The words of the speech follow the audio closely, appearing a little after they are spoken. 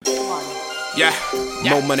Yeah.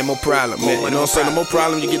 More money, more problem, man. You know what I'm saying? The more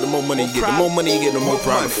problem you get, the more money you get. The more money you get, the more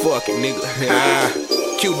problem. Fuck it, nigga.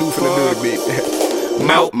 Cute dude from the dirty bitch.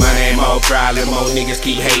 More money, more problem. More niggas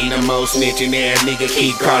keep hating, more snitching. There, nigga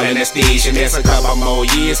keep calling the station. There's a couple more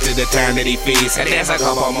years to the time that he feeds. And there's a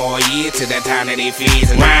couple more years to the time that he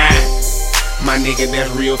feeds. My nigga,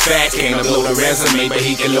 that's real facts. Can't upload a resume, but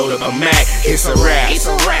he can load up a Mac. It's a rap.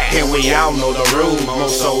 And we all know the rules. More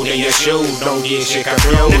sold in your shoes. Don't get shit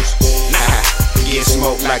confused. Get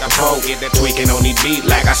smoked like a poke. Get that tweaking on the beat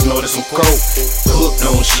like I snorted some coke. Hooked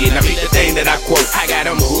on shit. Now be the thing that I quote. I got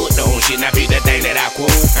them hooked on shit. Now be the thing that I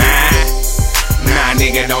quote. Nah,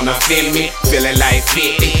 nigga, don't offend me. Feeling like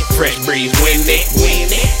 50. Fresh breeze, windy.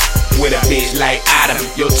 With a bitch like Adam,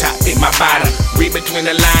 your top hit my bottom. Read between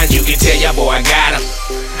the lines, you can tell your boy I got him.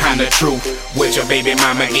 I'm the truth, with your baby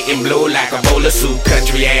mama getting blue like a bowl of soup.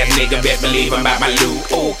 Country ass nigga, bet believe I'm about my loot.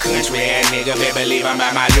 Oh, country ass nigga, bet believe I'm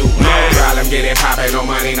about my loot. No problem, get it poppin', no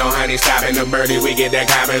money, no honey, stopping the birdie. We get that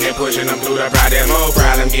coppin' and pushing them through the project. No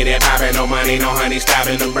problem, get it poppin', no money, no honey,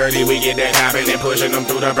 stopping the birdie. We get that coppin' and pushing them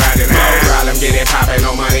through the project. No problem, get it poppin',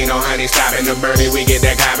 no money, no honey, stopping the birdie. We get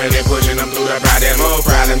that coppin' and pushing them through the project. No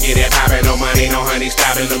problem, get it poppin', no money, no honey,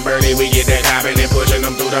 stopping the birdie. We get that coppin' and pushing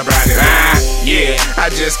them through the project. Yeah, I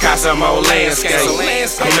just caught some old landscape.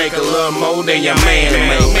 I make a little more than your man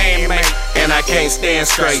make. And I can't stand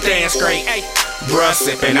straight. Bruh,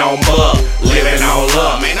 sippin' on bug, living on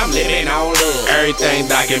love. Man, I'm living on love. Everything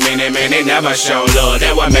documented, man, they never show love.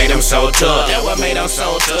 That what made them so tough.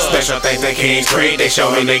 Special thanks to King's Creek, they show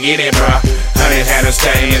me to get it, bruh. Hunters had them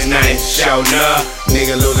staying his name, show enough.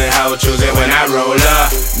 Nigga losing hoe, choosing when I roll up.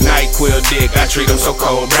 NyQuil dick, I treat them so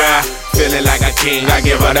cold, bruh. Feeling like a king, I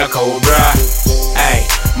give her the cold, bruh. Ayy,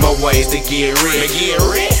 more ways to get rich.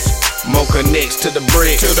 More connects to the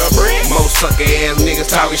bricks. More sucker ass niggas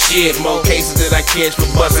talking shit. More cases that I catch for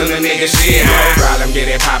busting a nigga shit. No problem, get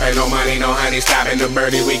it poppin', no money, no honey, stopping the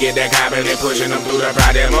birdie. We get that coppin' and pushing them through the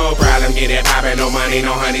project. No problem, get it poppin', no money,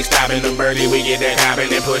 no honey, stopping the birdie. We get that coppin'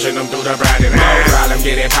 and pushing them through the project. No problem,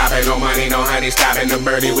 get it poppin', no money, no honey, stopping the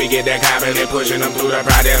birdie. We get that coppin' and pushing them through the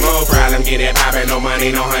project. No problem, get it poppin', no money,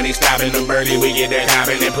 no honey, stopping the birdie. We get that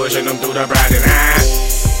coppin' and pushing them through the project.